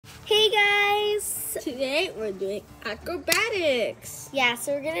Hey guys! Today we're doing acrobatics. Yeah,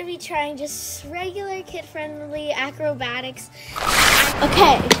 so we're gonna be trying just regular kid-friendly acrobatics.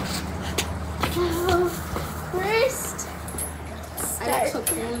 Okay. So first, I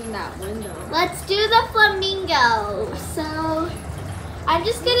took in that window. let's do the flamingo. So I'm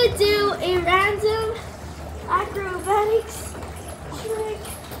just gonna do a random acrobatics trick.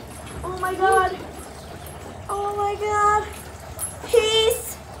 Oh my god. Oh my god. Peace.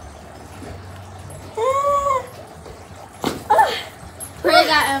 Pray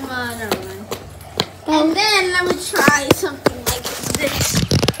that Emma, never mind. And then let me try something like this.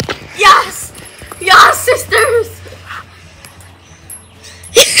 Yes! Yes, sisters!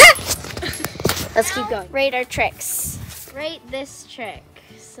 Let's keep going. Rate our tricks. Rate this trick.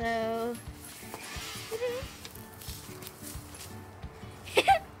 So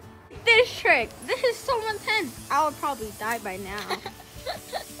This trick, this is so intense. I would probably die by now.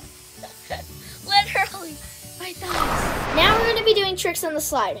 literally, my thighs. Now we're gonna be doing tricks on the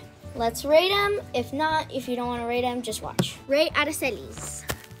slide. Let's rate them. If not, if you don't want to rate them, just watch. Rate Aracelis.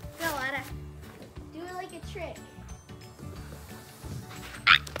 Go, Ara. Do it like a trick.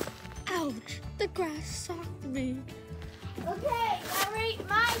 Ouch, the grass socked me. Okay, now rate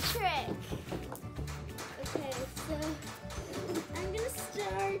my trick. Okay, so I'm gonna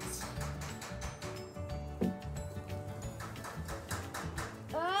start.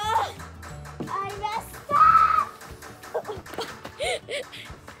 Oh, I messed up.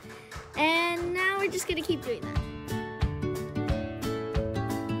 And now we're just gonna keep doing that.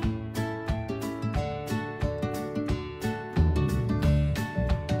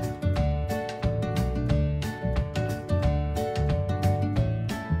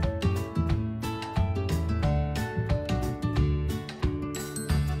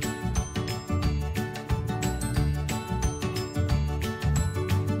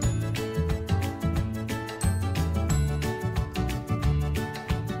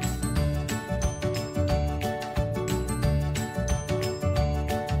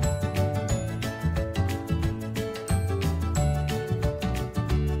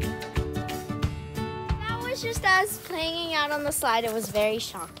 Just us playing out on the slide. It was very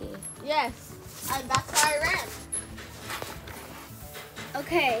shocking. Yes, that's why I ran.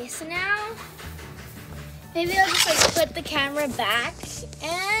 Okay, so now maybe I'll just like put the camera back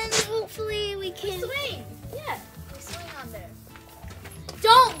and hopefully we can Swing. Yeah, we swing on there.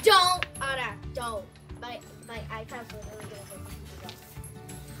 Don't, Ara, don't. My iPad's literally gonna take me off.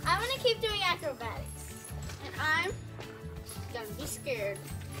 I'm gonna keep doing acrobatics. And I'm gonna be scared.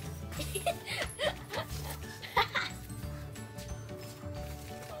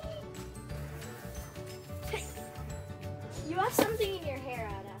 You have something in your hair,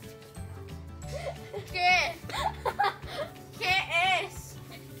 Ada. ¿Qué? ¿Qué es?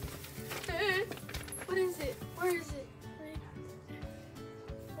 What is it? Where is it?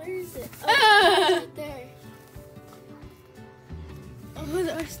 Where is it? Oh, it's right there.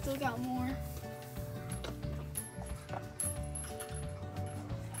 Oh, I still got more.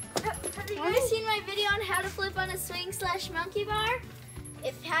 Have you guys seen my video on how to flip on a swing/monkey bar?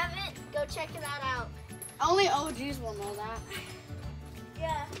 If you haven't, go check that out. Only OGs will know that.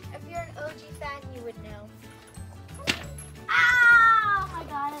 Yeah, if you're an OG fan, you would know. Oh my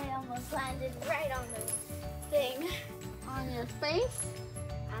god, I almost landed right on the thing. On your face?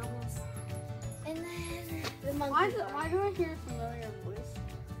 Almost. And then the monkey bar. Why do I hear a familiar voice?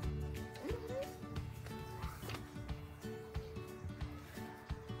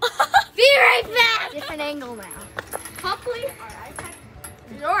 Be right back! Different angle now. Hopefully our iPad,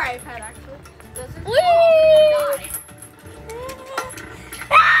 your iPad actually, doesn't Whee! die.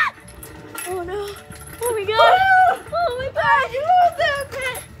 Ah! Oh no. Oh my god. Oh my god.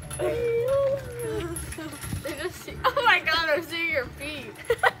 They just see, oh my god, I'm seeing your feet.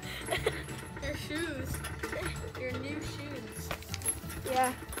 Your shoes. Your new shoes.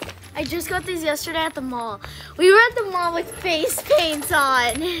 Yeah. I just got these yesterday at the mall. We were at the mall with face paints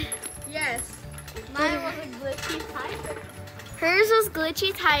on. Yes. Mine was a glitchy tiger. Hers was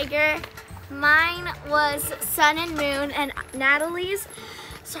Glitchy Tiger. Mine was Sun and Moon. And Natalie's,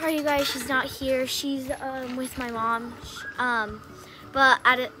 sorry you guys, she's not here. She's with my mom.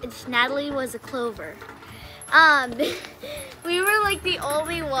 Natalie was a clover. We were like the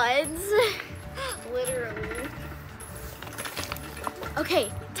only ones. Literally. Okay,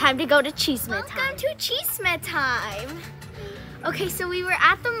 time to go to Cheesemate time. Welcome to Cheesemate time. Okay, so we were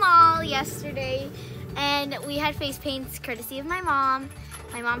at the mall yesterday and we had face paints courtesy of my mom.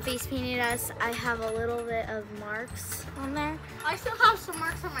 My mom face painted us. I have a little bit of marks on there. I still have some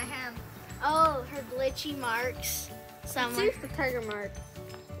marks on my hand. Oh, her glitchy marks. See Somewhere. the tiger mark.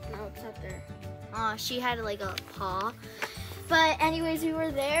 No, She had like a paw. But anyways, we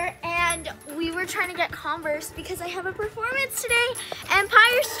were there and we were trying to get Converse because I have a performance today.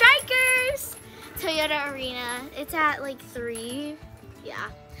 Empire Strikers! Toyota Arena. It's at like 3. Yeah.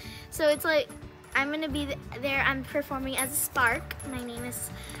 So it's like, I'm gonna be there. I'm performing as a Spark. My name is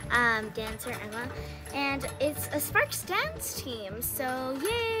Dancer Emma. And it's a Sparks dance team. So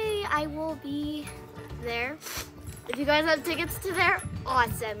yay, I will be there. If you guys have tickets to there,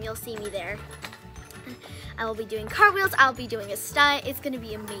 awesome. You'll see me there. I will be doing cartwheels. I'll be doing a stunt. It's gonna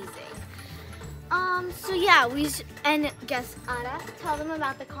be amazing. So yeah, and guess Aras, tell them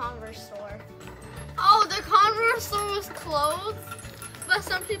about the Converse store. Oh, the Converse store was closed, but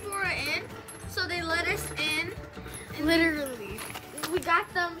some people were in, so they let us in. Literally. We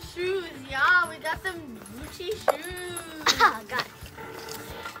got them shoes, yeah. We got them Gucci shoes. Oh God.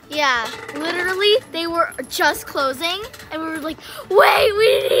 Yeah, literally, they were just closing, and we were like, wait,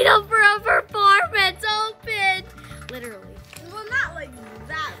 we need them for a performance, open. Literally. Well, not like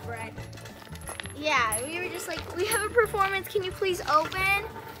that, Brett. Yeah, we were just like, we have a performance, can you please open?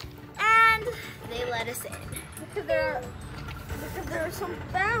 And they let us in. Because there was some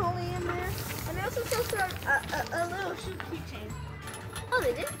family in there, and they also took a little shoe keychain. Oh,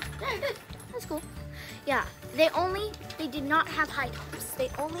 they did? Yeah, they did. That's cool. Yeah, they did not have high tops. They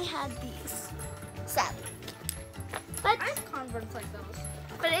only had these, sadly. But I have Converse like those.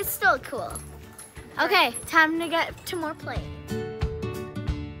 But it's still cool. Okay, time to get to more playing.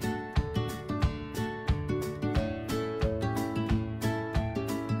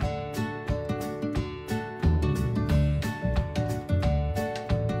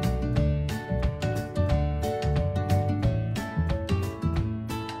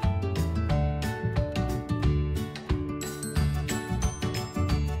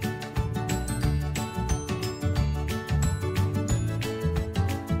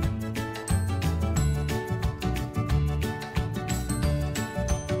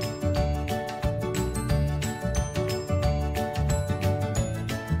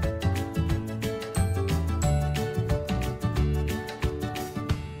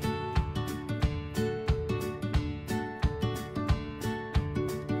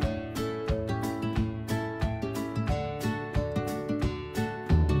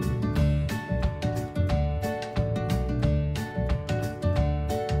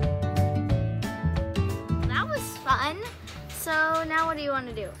 So now what do you want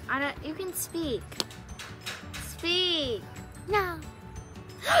to do? You can speak. Speak. No.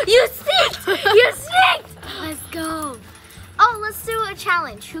 You sneaked! You sneaked! Let's go. Oh, let's do a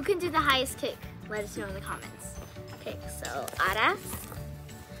challenge. Who can do the highest kick? Let us know in the comments. Okay, so Aras.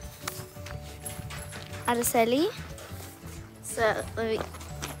 Araceli. So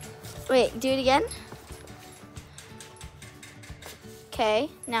wait, do it again. Okay,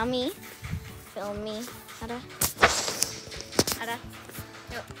 now me. Film me. Ada.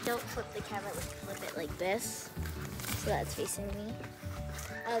 No, don't flip the camera. Let's flip it like this. So that's facing me.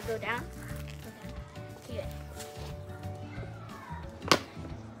 Go down. Good.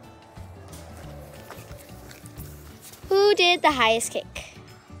 Who did the highest kick?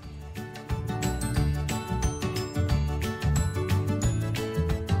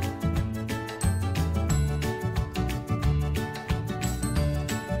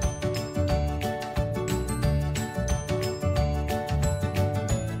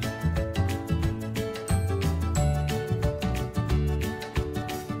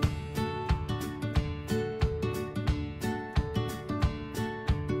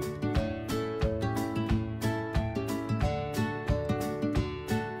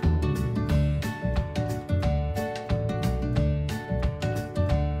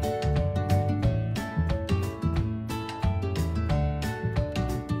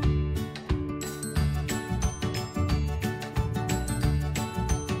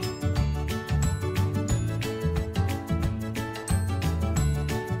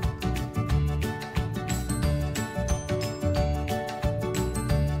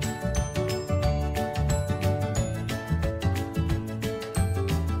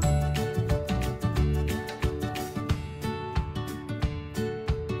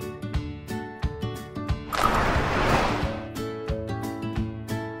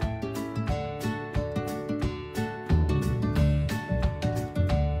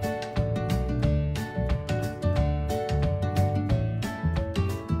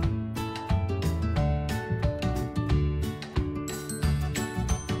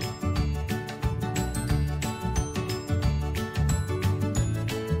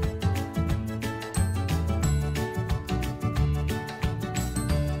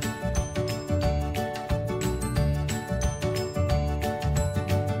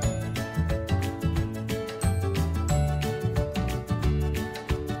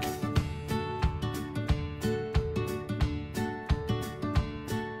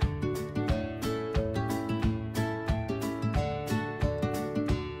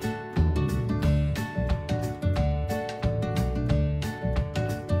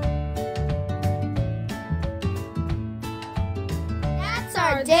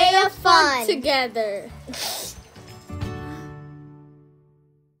 day of fun together.